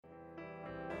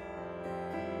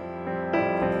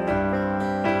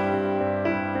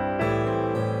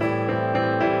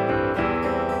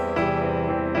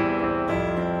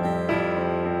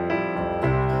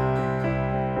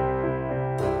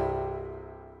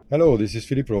Hello, this is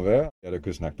Philippe Rovere at the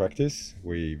Kusnacht Practice.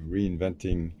 We're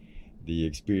reinventing the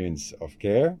experience of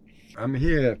care. I'm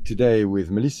here today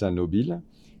with Melissa Nobile.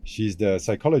 She's the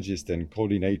psychologist and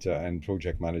coordinator and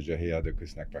project manager here at the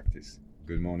Kusnacht Practice.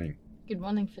 Good morning. Good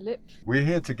morning, Philippe. We're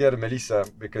here together, Melissa,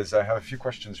 because I have a few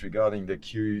questions regarding the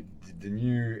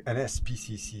new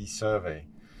NSPCC survey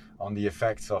on the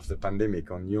effects of the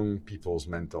pandemic on young people's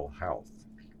mental health.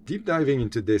 Deep diving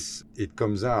into this, it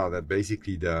comes out that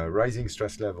basically the rising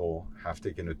stress level have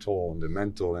taken a toll on the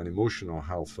mental and emotional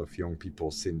health of young people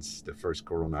since the first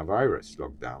coronavirus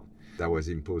lockdown that was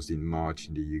imposed in March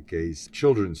in the UK's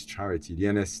children's charity, the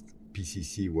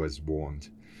NSPCC, was warned.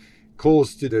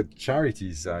 Calls to the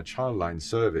charity's Childline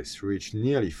service reached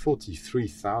nearly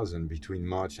 43,000 between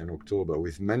March and October,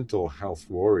 with mental health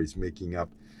worries making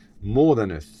up more than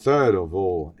a third of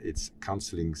all its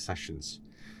counselling sessions.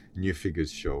 New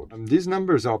figures showed. These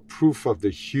numbers are proof of the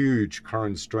huge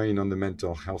current strain on the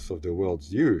mental health of the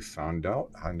world's youth, aren't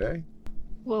they?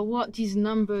 Well, what these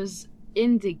numbers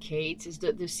indicate is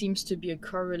that there seems to be a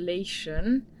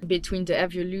correlation between the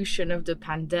evolution of the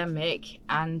pandemic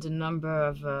and the number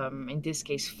of, in this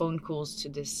case, phone calls to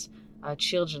this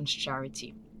children's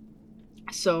charity.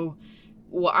 So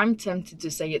what I'm tempted to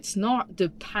say, it's not the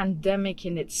pandemic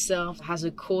in itself has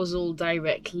a causal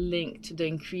direct link to the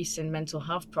increase in mental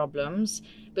health problems,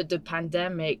 but the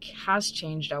pandemic has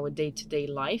changed our day-to-day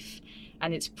life,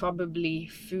 and it's probably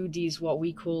through these what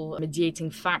we call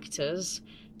mediating factors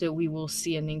that we will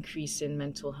see an increase in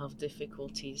mental health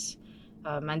difficulties.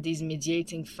 And these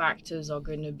mediating factors are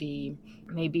going to be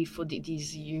maybe for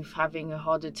these youth having a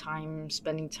harder time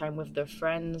spending time with their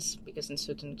friends, because in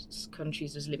certain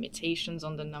countries there's limitations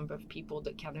on the number of people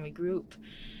that can regroup.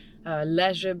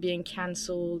 Leisure being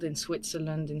cancelled. In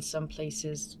Switzerland, in some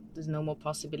places, there's no more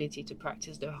possibility to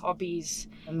practice their hobbies.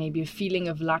 And maybe a feeling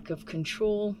of lack of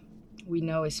control. We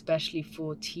know, especially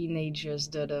for teenagers,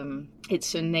 that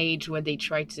it's an age where they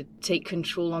try to take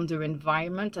control on their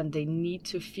environment and they need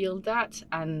to feel that.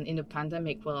 And in a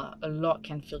pandemic, well, a lot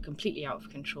can feel completely out of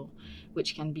control,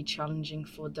 which can be challenging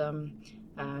for them.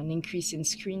 An increase in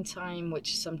screen time,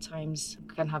 which sometimes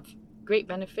can have great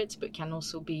benefits, but can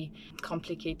also be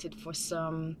complicated for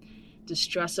some. The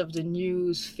stress of the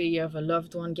news, fear of a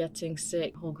loved one getting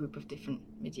sick, a whole group of different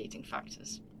mediating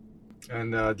factors.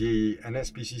 And the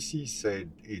NSPCC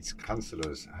said its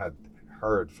counsellors had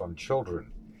heard from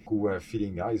children who were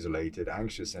feeling isolated,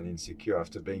 anxious and insecure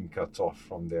after being cut off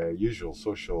from their usual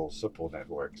social support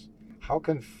networks. How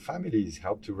can families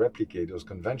help to replicate those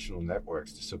conventional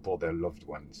networks to support their loved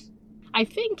ones? I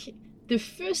think the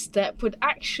first step would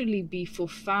actually be for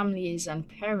families and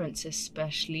parents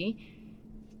especially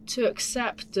to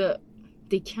accept that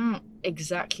they can't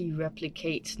exactly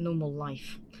replicate normal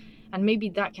life. And maybe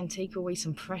that can take away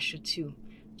some pressure too.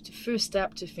 The first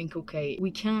step to think, okay,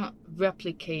 we can't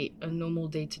replicate a normal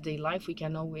day-to-day life. We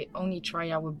can only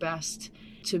try our best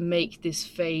to make this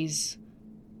phase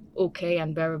okay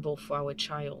and bearable for our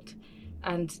child.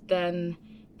 And then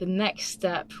the next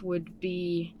step would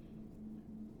be,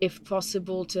 if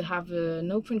possible, to have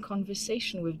an open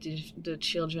conversation with the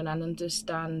children and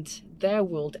understand their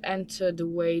world, enter the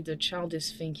way the child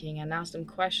is thinking and ask them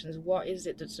questions. What is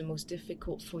it that's the most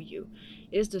difficult for you?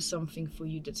 Is there something for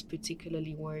you that's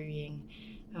particularly worrying?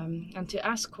 And to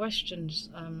ask questions.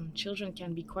 Children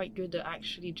can be quite good at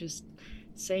actually just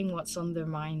saying what's on their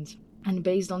mind. And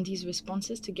based on these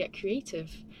responses, to get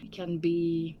creative. It can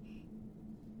be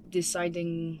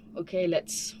deciding, okay,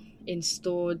 let's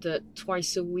install that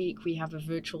twice a week we have a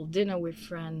virtual dinner with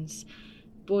friends,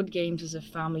 board games as a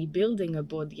family, building a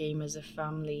board game as a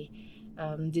family,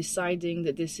 deciding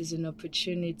that this is an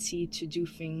opportunity to do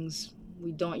things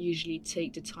we don't usually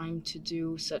take the time to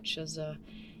do, such as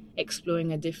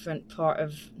exploring a different part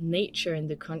of nature in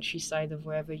the countryside of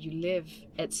wherever you live,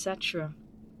 etc.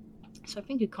 So I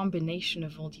think a combination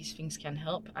of all these things can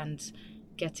help, and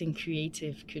getting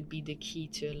creative could be the key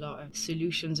to a lot of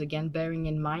solutions. Again, bearing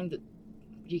in mind that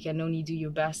you can only do your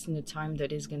best in a time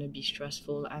that is going to be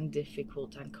stressful and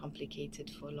difficult and complicated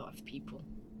for a lot of people.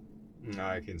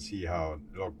 I can see how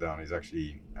lockdown is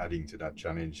actually adding to that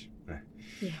challenge.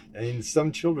 Yeah. And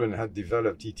some children had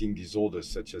developed eating disorders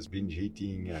such as binge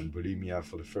eating and bulimia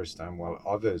for the first time, while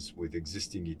others with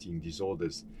existing eating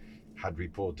disorders had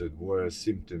reported worse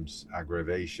symptoms,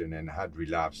 aggravation, and had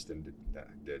relapsed, and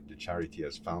the charity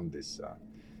has found this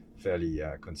fairly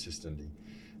consistently.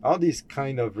 Are these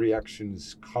kind of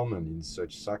reactions common in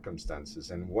such circumstances,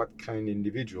 and what can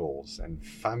individuals and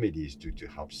families do to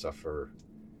help sufferers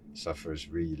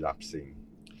relapsing?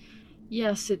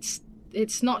 Yes,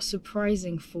 it's not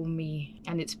surprising for me,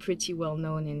 and it's pretty well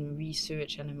known in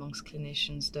research and amongst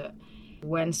clinicians that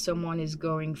when someone is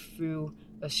going through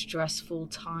a stressful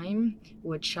time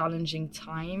or a challenging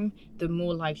time, they're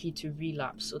more likely to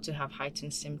relapse or to have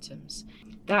heightened symptoms.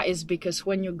 That is because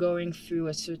when you're going through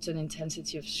a certain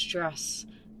intensity of stress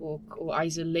or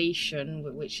isolation,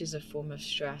 which is a form of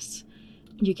stress,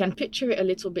 you can picture it a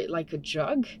little bit like a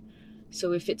jug.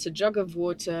 So if it's a jug of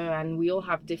water, and we all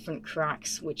have different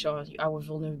cracks, which are our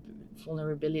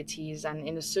vulnerabilities, and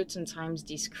in a certain times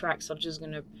these cracks are just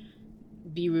going to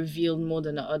be revealed more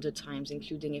than at other times,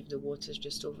 including if the water is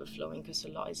just overflowing because a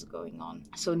lot is going on.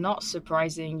 So not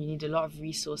surprising, you need a lot of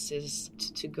resources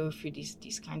to go through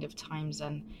these kind of times,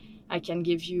 and I can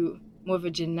give you more of a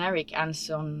generic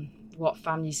answer on what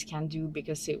families can do,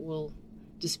 because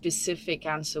the specific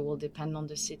answer will depend on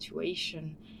the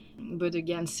situation. But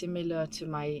again, similar to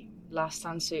my last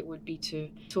answer, it would be to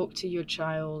talk to your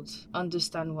child,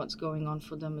 understand what's going on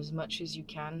for them as much as you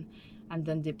can, and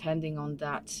then depending on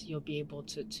that, you'll be able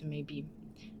to maybe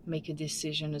make a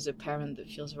decision as a parent that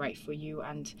feels right for you.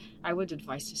 And I would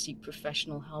advise to seek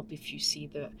professional help if you see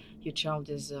that your child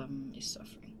is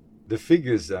suffering. The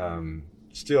figures,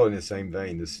 still in the same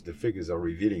vein, the figures are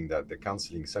revealing that the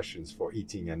counseling sessions for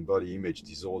eating and body image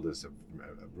disorders have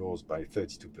rose by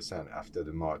 32% after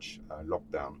the March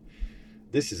lockdown.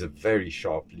 This is a very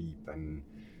sharp leap. And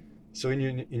so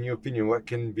in your opinion, what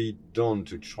can be done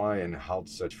to try and halt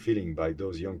such feeling by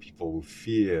those young people who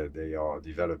fear they are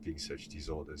developing such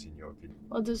disorders, in your opinion?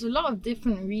 Well, there's a lot of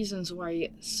different reasons why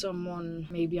someone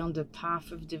may be on the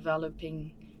path of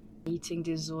developing eating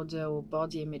disorder or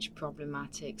body image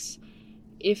problematics.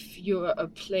 If you're at a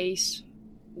place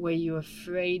where you're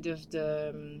afraid of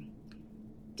the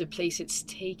place it's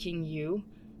taking you,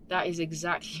 that is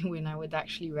exactly when I would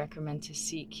actually recommend to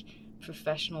seek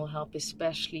professional help,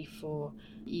 especially for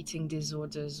eating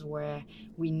disorders where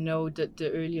we know that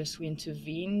the earliest we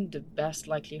intervene, the best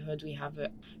likelihood we have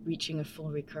at reaching a full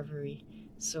recovery.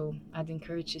 So I'd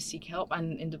encourage you to seek help.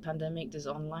 And in the pandemic, there's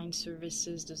online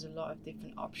services. There's a lot of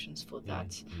different options for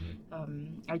that.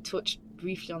 Mm-hmm. I touched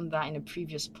briefly on that in a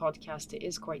previous podcast. It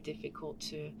is quite difficult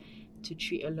to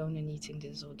treat alone an eating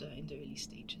disorder in the early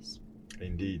stages.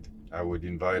 Indeed. I would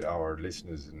invite our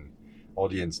listeners and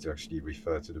audience to actually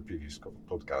refer to the previous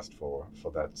podcast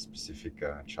for that specific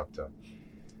chapter.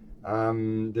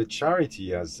 The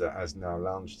charity has now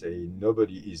launched a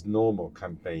Nobody is Normal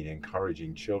campaign,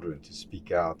 encouraging children to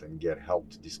speak out and get help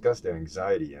to discuss their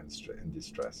anxiety and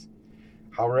distress.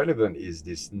 How relevant is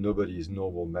this Nobody is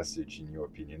Normal message, in your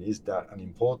opinion? Is that an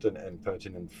important and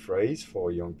pertinent phrase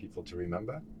for young people to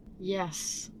remember?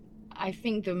 Yes. I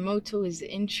think the motto is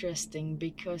interesting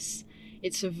because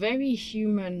it's a very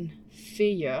human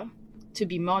fear to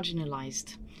be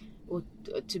marginalized or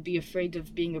to be afraid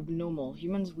of being abnormal.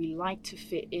 Humans, we like to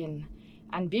fit in,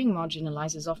 and being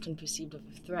marginalized is often perceived as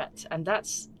a threat. And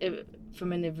that's,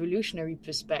 from an evolutionary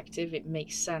perspective, it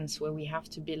makes sense, where we have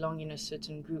to belong in a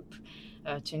certain group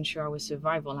to ensure our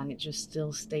survival, and it just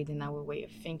still stayed in our way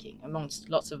of thinking, amongst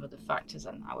lots of other factors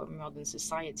in our modern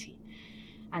society.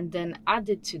 And then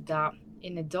added to that,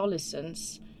 in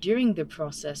adolescence, during the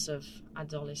process of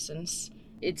adolescence,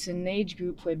 it's an age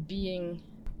group where being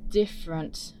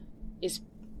different is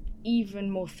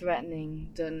even more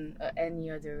threatening than at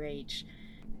any other age.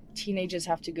 Teenagers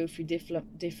have to go through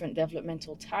different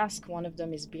developmental tasks. One of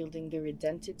them is building their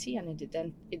identity and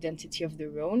an identity of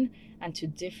their own, and to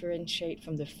differentiate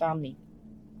from the family.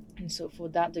 And so for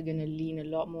that, they're going to lean a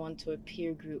lot more onto a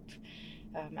peer group.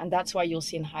 And that's why you'll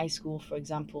see in high school, for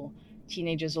example,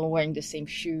 teenagers all wearing the same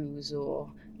shoes or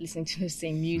listening to the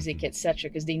same music, etc.,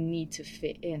 because they need to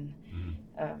fit in.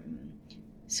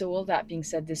 So all that being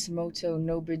said, this motto,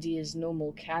 Nobody is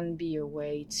Normal, can be a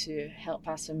way to help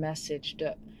pass a message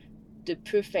that the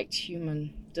perfect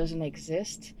human doesn't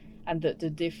exist, and that the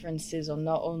differences are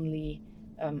not only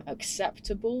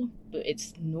acceptable, but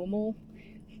it's normal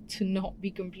to not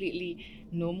be completely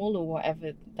normal, or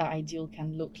whatever that ideal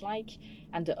can look like,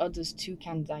 and the others too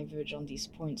can diverge on these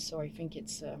points. So I think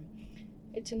it's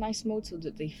a nice motto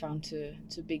that they found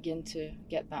to begin to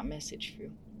get that message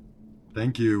through.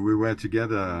 Thank you. We were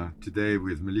together today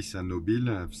with Melissa Nobile,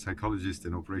 a psychologist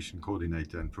and operation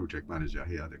coordinator and project manager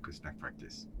here at the Kusnacht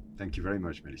Practice. Thank you very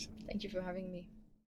much, Melissa. Thank you for having me.